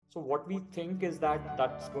So what we think is that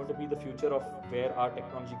that's going to be the future of where our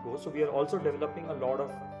technology goes. So we are also developing a lot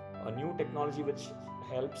of new technology which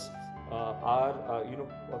helps our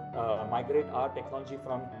migrate our technology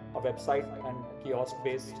from a website and kiosk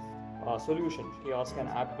based solution, kiosk and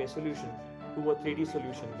app based solution, to a 3D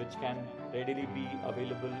solution which can readily be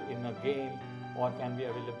available in a game or can be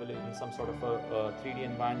available in some sort of a 3D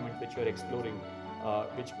environment which you're exploring,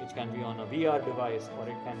 which can be on a VR device, or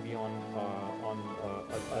it can be on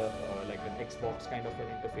like an Xbox kind of an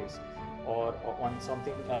interface, or on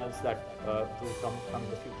something else that will come in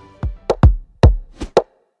the future.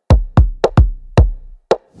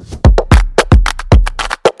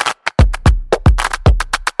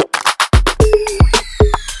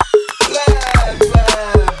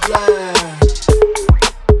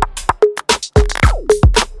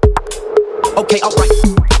 Okay, all right.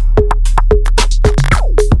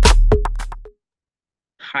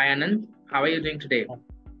 Hi Anand, how are you doing today?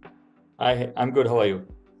 I'm good. How are you?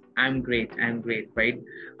 I'm great. I'm great. Right.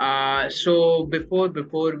 So before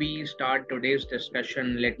we start today's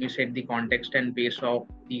discussion, let me set the context and pace of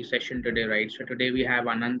the session today. Right. So today we have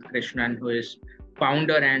Anand Krishnan, who is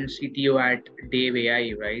founder and CTO at Dave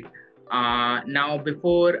AI. Right. Now,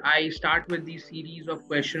 before I start with the series of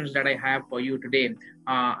questions that I have for you today,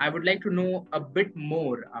 I would like to know a bit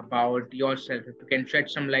more about yourself. If you can shed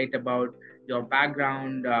some light about your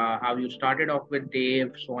background, how you started off with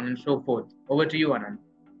Dave, so on and so forth. Over to you, Anand.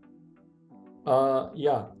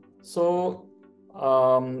 Yeah. So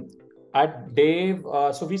at Dave,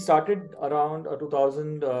 so we started around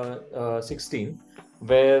 2016,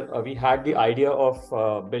 where we had the idea of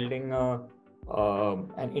building an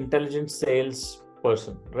intelligent sales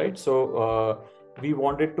person, right? So we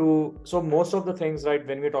wanted to. So most of the things, right,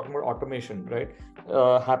 when we're talking about automation, right,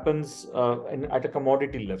 happens at a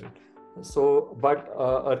commodity level. So, but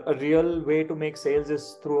a real way to make sales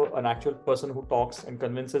is through an actual person who talks and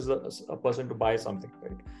convinces a person to buy something,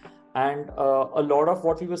 right? And a lot of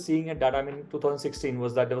what we were seeing at that time in 2016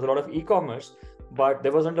 was that there was a lot of e-commerce, but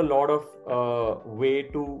there wasn't a lot of way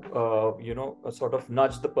to, sort of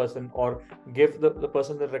nudge the person or give the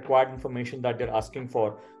person the required information that they're asking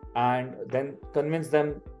for, and then convince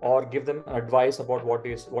them or give them advice about what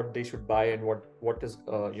they should buy and what is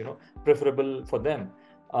preferable for them.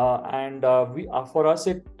 And we for us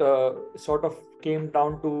it sort of came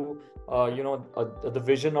down to the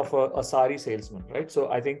vision of a sari salesman, right? So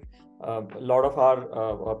I think a lot of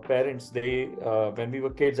our parents, they when we were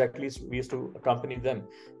kids, at least we used to accompany them,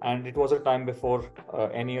 and it was a time before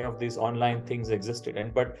any of these online things existed.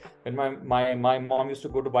 And but when my mom used to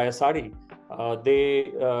go to buy a sari,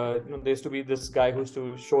 there used to be this guy who used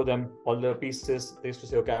to show them all the pieces. They used to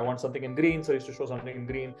say, okay, I want something in green, so he used to show something in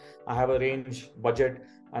green. I have a range budget,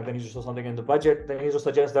 and then he used to show something in the budget. Then he used to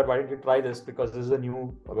suggest that why don't you try this, because this is a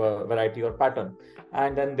new variety or pattern.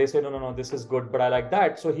 And then they say, no, this is good, but I like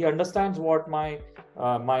that. So he understands what my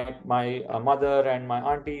mother and my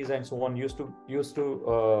aunties and so on used to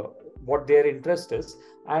what their interest is,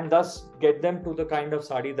 and thus get them to the kind of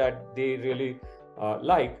sari that they really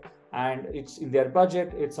like, and it's in their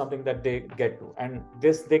budget. It's something that they get to, and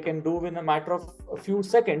this they can do in a matter of a few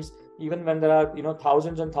seconds, even when there are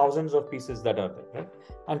thousands and thousands of pieces that are there, right?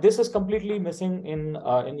 And this is completely missing in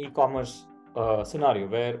e-commerce scenario,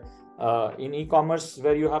 where in e-commerce,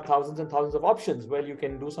 where you have thousands and thousands of options, where you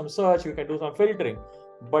can do some search, you can do some filtering,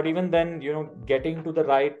 but even then, getting to the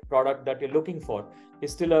right product that you're looking for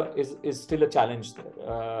is still a challenge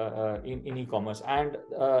there, in e-commerce. And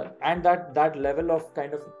that level of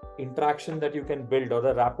kind of interaction that you can build, or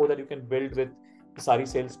the rapport that you can build with the sari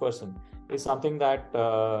salesperson, is something that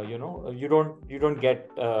you don't get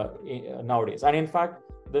nowadays. And in fact,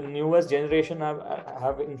 the newest generation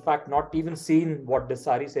have in fact not even seen what the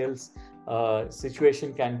sari sales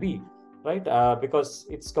situation can be, right? Because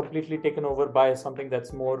it's completely taken over by something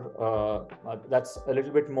that's more that's a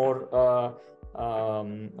little bit more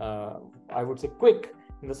I would say quick,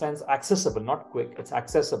 in the sense accessible, not quick, it's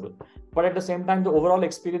accessible, but at the same time the overall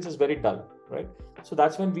experience is very dull, right? So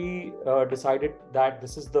that's when we decided that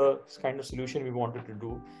this is the kind of solution we wanted to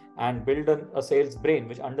do, and build a sales brain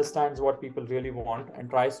which understands what people really want and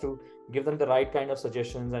tries to give them the right kind of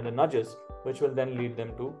suggestions and the nudges which will then lead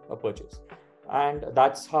them to a purchase. And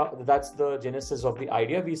that's the genesis of the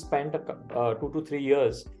idea. We spent 2 to 3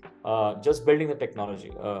 years just building the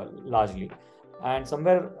technology, largely. And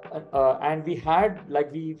somewhere and we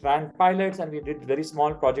ran pilots, and we did very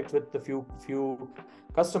small projects with a few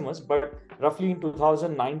customers, but roughly in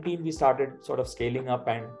 2019 we started sort of scaling up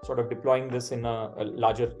and sort of deploying this in a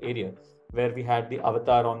larger area, where we had the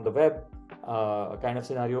avatar on the web kind of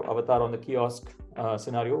scenario, avatar on the kiosk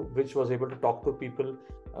scenario, which was able to talk to people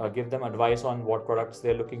give them advice on what products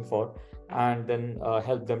they're looking for, and then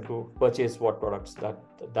help them to purchase what products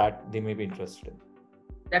that they may be interested in.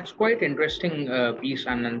 That's quite interesting piece,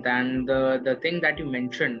 Anand. And the thing that you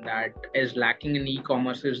mentioned that is lacking in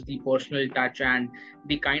e-commerce is the personal touch and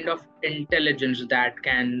the kind of intelligence that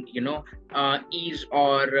can, ease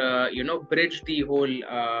or, bridge the whole,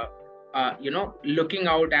 looking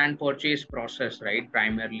out and purchase process, right?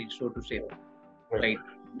 Primarily, so to say, right?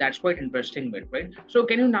 That's quite interesting bit, right? So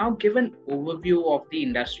can you now give an overview of the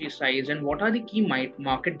industry size and what are the key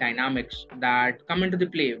market dynamics that come into the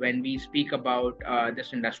play when we speak about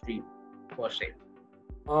this industry per se?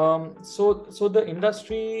 So the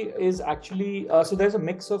industry is actually so there's a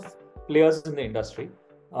mix of players in the industry.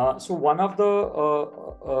 So one of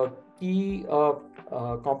the key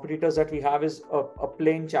competitors that we have is a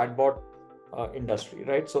plain chatbot industry,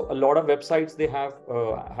 right? So a lot of websites, they have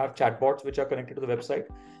chatbots which are connected to the website,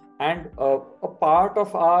 and a part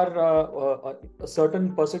of our a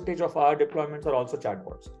certain percentage of our deployments are also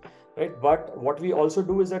chatbots, right? But what we also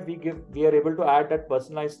do is that we are able to add that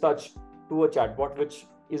personalized touch to a chatbot, which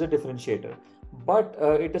is a differentiator. But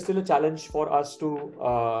it is still a challenge for us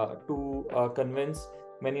to convince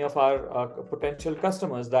many of our potential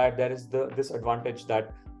customers that there is this advantage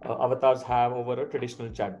that avatars have over a traditional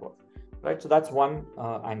chatbot, right? So that's one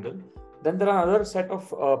angle. Then there are another set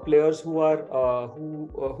of players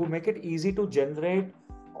who make it easy to generate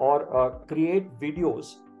or create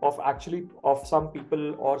videos of some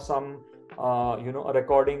people or some a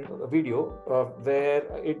recording video where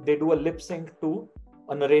they do a lip sync to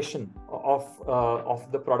a narration of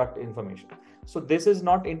the product information. So this is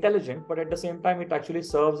not intelligent, but at the same time it actually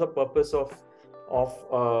serves a purpose of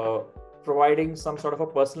providing some sort of a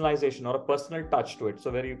personalization or a personal touch to it.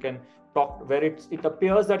 So where you can talk, where it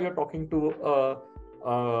appears that you're talking to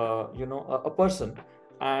a person,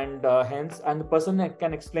 and the person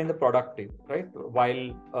can explain the product to you, right? While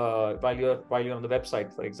you're on the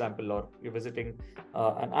website, for example, or you're visiting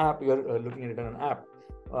an app, you're looking at it on an app.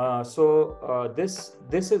 These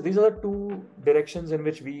are the two directions in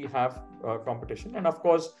which we have competition, and of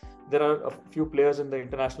course there are a few players in the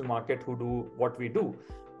international market who do what we do.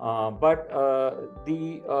 But a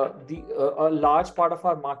large part of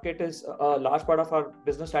our market is a large part of our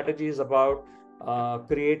business strategy is about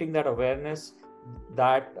creating that awareness,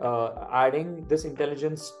 that adding this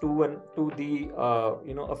intelligence to the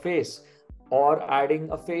a face, or adding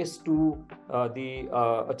a face to a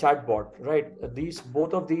chatbot, right?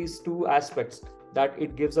 Both of these two aspects, that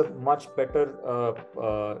it gives a much better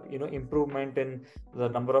improvement in the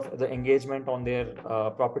number of the engagement on their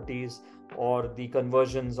properties, or the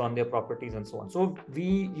conversions on their properties, and so on. So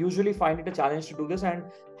we usually find it a challenge to do this, and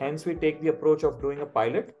hence we take the approach of doing a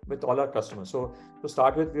pilot with all our customers. So to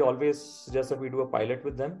start with, we always suggest that we do a pilot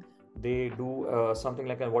with them. They do something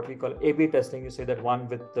like what we call A/B testing. You say that one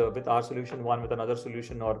with our solution, one with another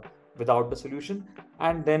solution, or without the solution,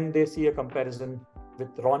 and then they see a comparison with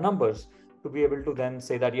raw numbers to be able to then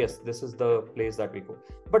say that yes, this is the place that we go.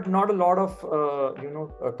 But not a lot of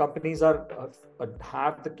companies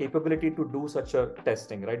have the capability to do such a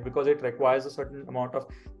testing, right? Because it requires a certain amount of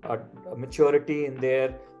maturity in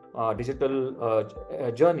their digital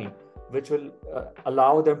journey, which will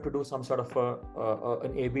allow them to do some sort of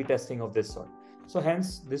an A/B testing of this sort. So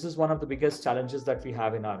hence, this is one of the biggest challenges that we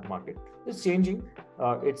have in our market. It's changing.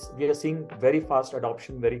 We are seeing very fast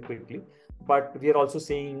adoption very quickly, but we are also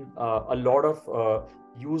seeing a lot of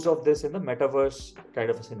use of this in the metaverse kind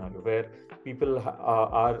of a scenario, where people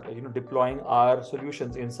are deploying our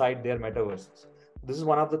solutions inside their metaverses. This is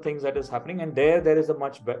one of the things that is happening, and there is a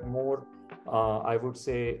much more I would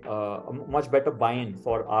say a much better buy-in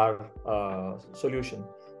for our solution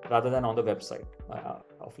rather than on the website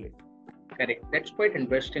of late. Correct. That's quite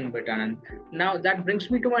interesting, but Anand. Now that brings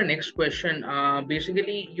me to my next question.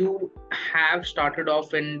 Basically, you have started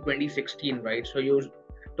off in 2016, right? So you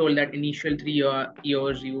told that initial 3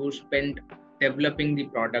 years you spent developing the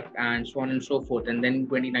product and so on and so forth, and then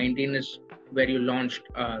 2019 is where you launched,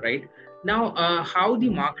 right? Now, how the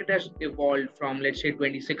market has evolved from, let's say,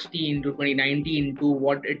 2016 to 2019 to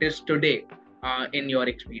what it is today, in your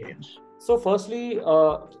experience? So firstly,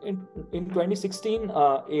 in 2016,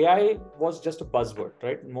 AI was just a buzzword,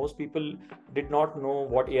 right? Most people did not know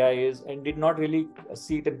what AI is and did not really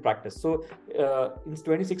see it in practice. So in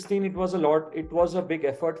 2016, it was a big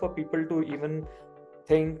effort for people to even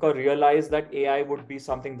think or realize that AI would be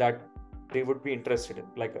something that they would be interested in,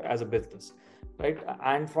 like as a business, right?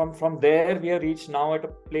 And from there, we are reached now at a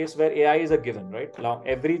place where AI is a given, right? Now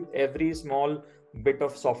every small bit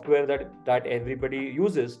of software that everybody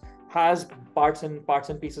uses has parts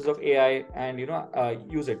and pieces of AI, and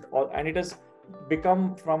use it all, and it is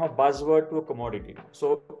become from a buzzword to a commodity.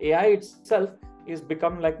 So AI itself is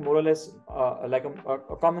become like more or less like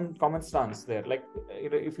a common stance there. Like,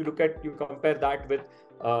 if you look at, you compare that with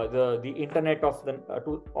the internet of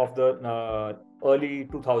the early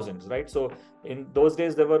 2000s, right? So in those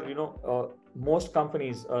days there were, most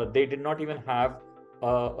companies, they did not even have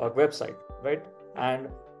a website, right? And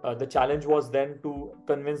the challenge was then to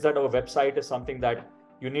convince that our website is something that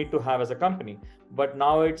you need to have as a company. But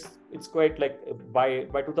now it's quite like, by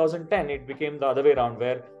 2010 it became the other way around,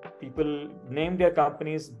 where people name their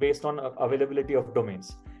companies based on availability of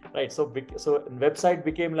domains, right? So website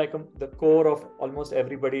became like the core of almost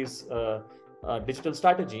everybody's digital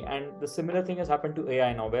strategy. And the similar thing has happened to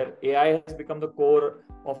AI now, where AI has become the core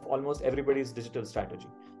of almost everybody's digital strategy.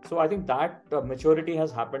 So I think that maturity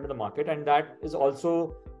has happened in the market, and that is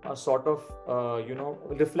also sort of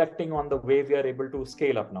reflecting on the way we are able to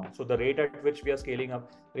scale up now. So the rate at which we are scaling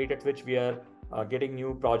up, rate at which we are getting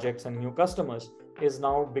new projects and new customers, is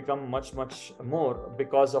now become much more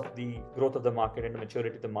because of the growth of the market and the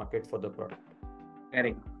maturity of the market for the product.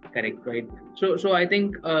 Correct, right. So I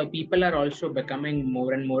think people are also becoming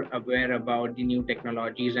more and more aware about the new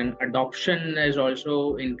technologies, and adoption is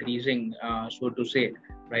also increasing, so to say,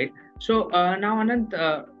 right? So now, Anant,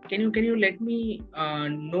 can you let me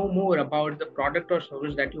know more about the product or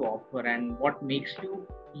service that you offer, and what makes you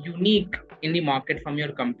unique in the market from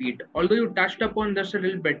your compete? Although you touched upon this a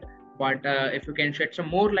little bit, but if you can shed some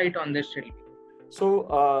more light on this, it'll be. So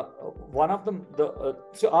one of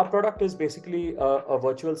so our product is basically a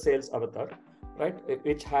virtual sales avatar, right?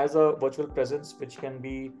 Which has a virtual presence, which can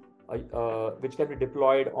be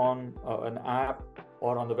deployed on an app,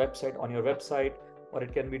 or on the website, on your website, or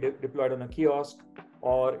it can be deployed on a kiosk,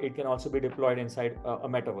 or it can also be deployed inside a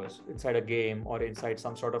metaverse, inside a game, or inside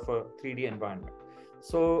some sort of a 3D environment.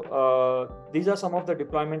 So these are some of the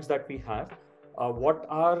deployments that we have. What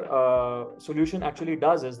our solution actually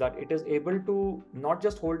does is that it is able to not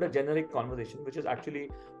just hold a generic conversation, which is actually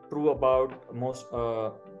true about most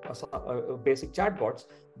basic chatbots,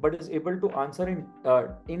 but is able to answer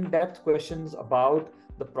in-depth questions about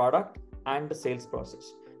the product and the sales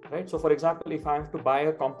process. Right. So, for example, if I am to buy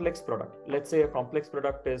a complex product, let's say a complex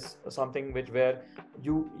product is something where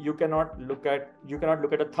you cannot look at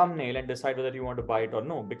a thumbnail and decide whether you want to buy it or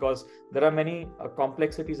no, because there are many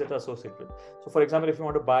complexities that are associated with. So, for example, if you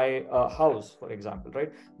want to buy a house, for example,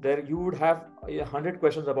 right, there you would have 100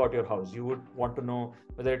 questions about your house. You would want to know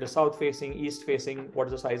whether it is south facing, east facing, what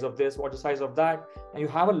is the size of this, what is the size of that, and you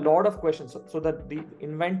have a lot of questions. So that the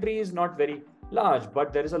inventory is not very large,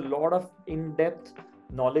 but there is a lot of in-depth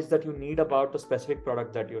knowledge that you need about the specific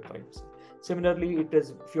product that you're trying to sell. Similarly, it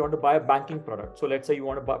is if you want to buy a banking product. So let's say you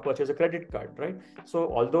want to purchase a credit card, right?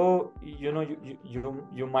 So although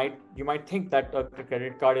you might think that a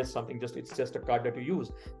credit card is something it's just a card that you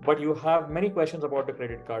use, but you have many questions about the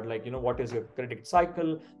credit card, like what is your credit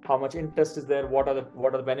cycle, how much interest is there, what are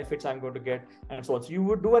the benefits I'm going to get, and so on. So you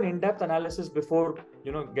would do an in-depth analysis before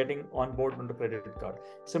getting on board on the credit card.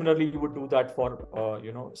 Similarly, you would do that for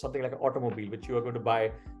something like an automobile, which you are going to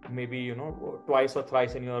buy maybe twice or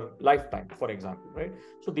thrice in your lifetime, for example, right?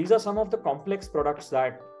 So these are some of the complex products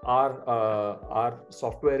that our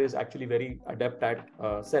software is actually very adept at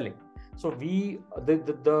selling. So the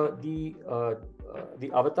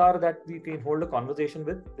avatar that we can hold a conversation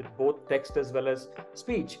with both text as well as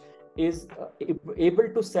speech is able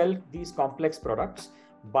to sell these complex products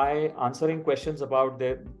by answering questions about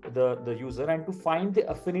the user, and to find the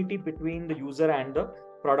affinity between the user and the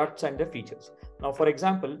products and the features. Now, for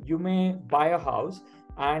example, you may buy a house,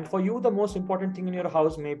 and for you the most important thing in your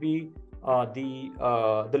house may be the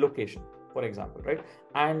location, for example, right?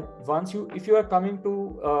 And if you are coming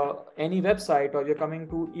to any website, or you're coming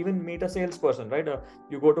to even meet a salesperson, right?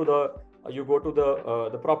 You go to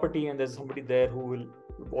the property, and there's somebody there who will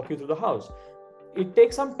walk you through the house. It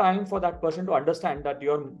takes some time for that person to understand that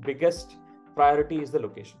your biggest priority is the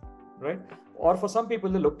location, right? Or for some people,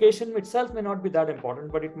 the location itself may not be that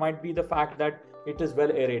important, but it might be the fact that it is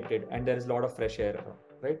well aerated and there is a lot of fresh air around,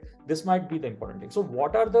 right? This might be the important thing. So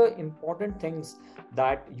what are the important things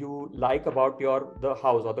that you like about the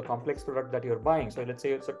house or the complex product that you're buying? So let's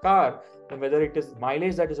say it's a car, then whether it is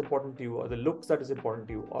mileage that is important to you, or the looks that is important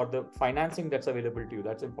to you, or the financing that's available to you,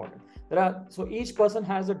 that's important. So each person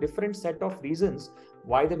has a different set of reasons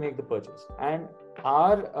why they make the purchase, and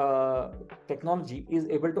our technology is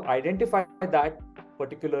able to identify that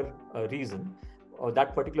particular reason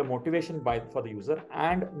that particular motivation for the user,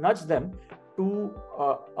 and nudge them to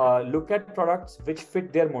look at products which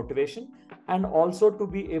fit their motivation, and also to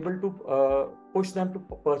be able to push them to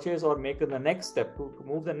purchase or make the next step, to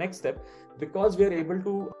move the next step, because we are able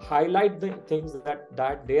to highlight the things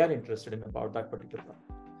that they are interested in about that particular product.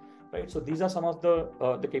 Right, so these are some of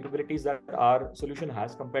the capabilities that our solution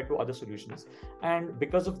has compared to other solutions, and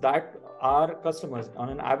because of that, our customers on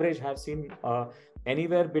an average have seen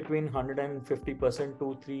anywhere between 150%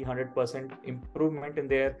 to 300% improvement in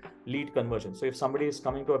their lead conversion. So if somebody is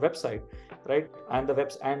coming to a website, right, and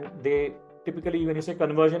they typically, when you say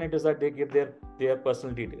conversion, it is that they give their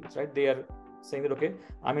personal details, right? They are saying that, okay,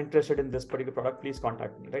 I'm interested in this particular product, please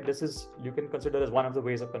contact me, right? This is, you can consider as one of the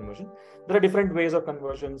ways of conversion. There are different ways of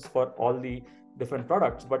conversions for all the different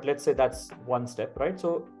products, but let's say that's one step, right?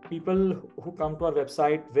 So people who come to our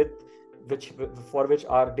website for which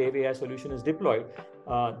our Dave AI solution is deployed,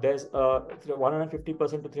 there's a 150%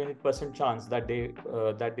 to 300% chance that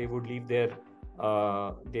they would leave their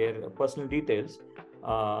personal details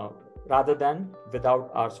rather than without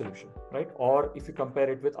our solution, right? Or if you compare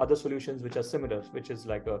it with other solutions which are similar, which is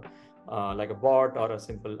like a bot or a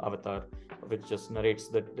simple avatar which just narrates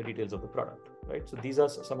the details of the product, right? So these are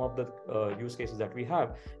some of the use cases that we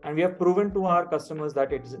have, and we have proven to our customers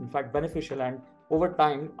that it is in fact beneficial, and over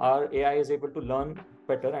time our AI is able to learn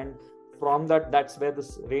better, and from that's where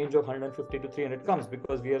this range of 150 to 300 comes,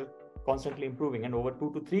 because we are constantly improving, and over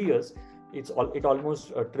 2 to 3 years it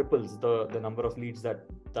almost triples the number of leads that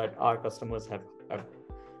our customers have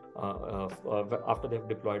after they've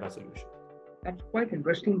deployed our solution. That's quite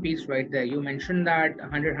interesting piece right there. You mentioned that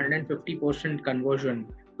 150%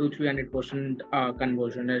 conversion to 300%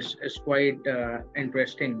 conversion is quite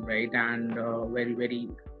interesting, right? And very, very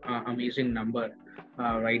amazing number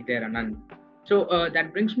right there, Anand. So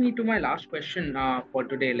that brings me to my last question for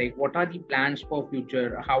today. Like, what are the plans for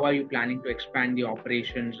future? How are you planning to expand the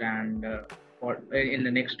operations and in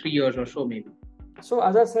the next 3 years or so, maybe? So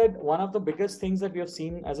as I said, one of the biggest things that we have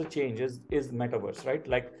seen as a change is metaverse, right?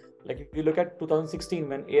 Like if you look at 2016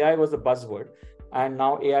 when AI was the buzzword, and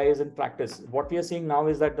now AI is in practice. What we are seeing now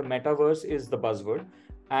is that the metaverse is the buzzword,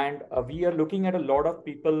 and we are looking at a lot of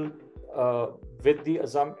people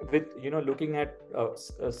looking at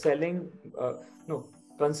selling,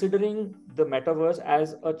 considering the metaverse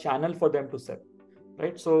as a channel for them to sell,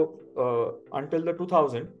 right? So until the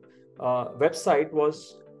 2000, website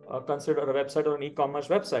was considered a website, or an e-commerce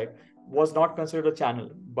website was not considered a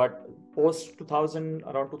channel, but post 2000,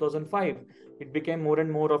 around 2005, it became more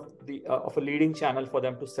and more of a leading channel for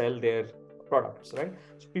them to sell their products, right?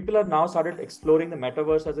 So people have now started exploring the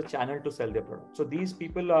metaverse as a channel to sell their products. So these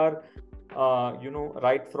people are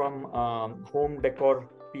right from home decor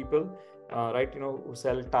people, right, who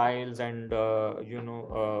sell tiles and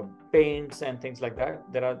paints and things like that.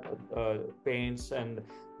 There are paints and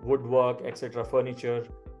woodwork, etc., furniture.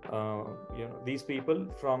 These people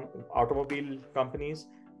from automobile companies,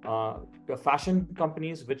 fashion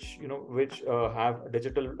companies which have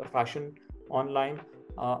digital fashion online,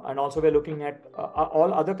 and also we're looking at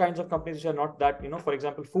all other kinds of companies which are not that, for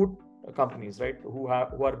example, food companies, right, who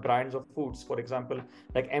are brands of foods, for example,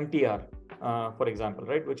 like MTR, for example,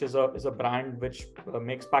 right, which is a brand which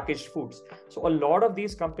makes packaged foods. So a lot of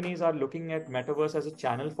these companies are looking at metaverse as a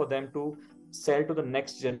channel for them to sell to the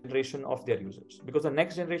next generation of their users, because the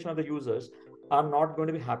next generation of the users are not going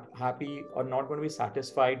to be happy or not going to be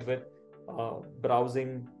satisfied with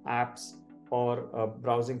browsing apps or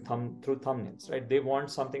browsing through thumbnails, right? They want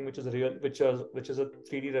something which is real, which is a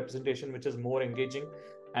 3D representation, which is more engaging,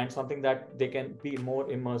 and something that they can be more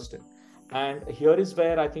immersed in. And here is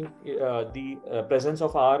where I think the presence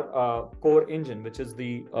of our core engine, which is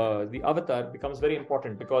the avatar, becomes very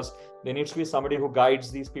important, because there needs to be somebody who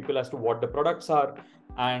guides these people as to what the products are,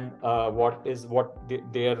 and what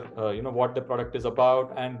the product is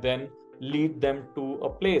about, and then lead them to a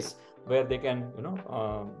place where they can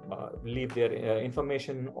leave their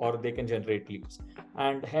information, or they can generate leads.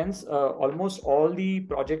 And hence almost all the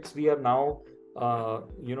projects we are now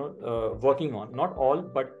working on, not all,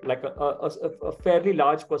 but like a fairly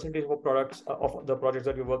large percentage of products of the projects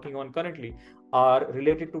that we're working on currently are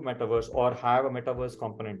related to metaverse or have a metaverse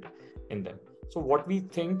component in them. So what we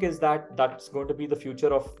think is that that's going to be the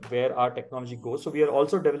future of where our technology goes. So we are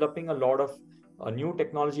also developing a lot of new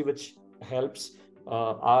technology which helps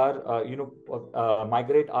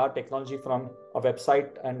migrate our technology from a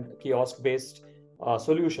website and kiosk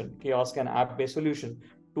and app based solution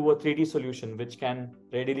to a 3D solution, which can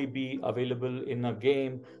readily be available in a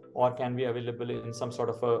game or can be available in some sort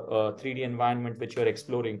of a 3D environment which you're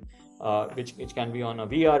exploring, which can be on a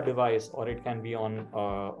VR device, or it can be on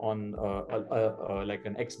like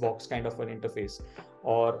an Xbox kind of an interface,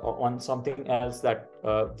 or on something else that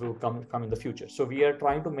will come in the future. So we are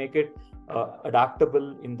trying to make it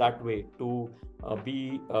adaptable in that way to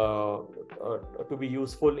be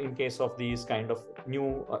useful in case of these kind of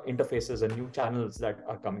new interfaces and new channels that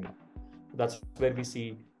are coming up. That's where we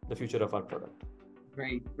see the future of our product.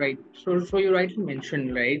 Right. So you rightly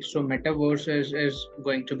mentioned, right? So metaverse is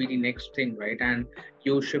going to be the next thing, right? And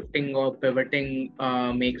you shifting or pivoting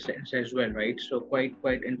makes sense as well, right? So quite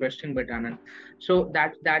interesting, but Anand. So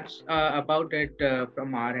that's about it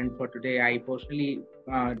from our end for today. I personally,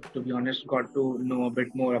 to be honest, got to know a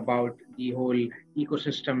bit more about the whole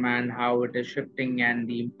ecosystem and how it is shifting and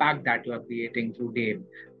the impact that you are creating through Dave,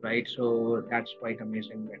 right? So that's quite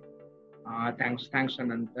amazing. Thanks,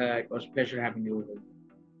 Anand. It was a pleasure having you over.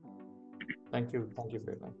 Thank you for your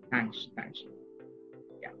time. Thanks.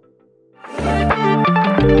 Yeah.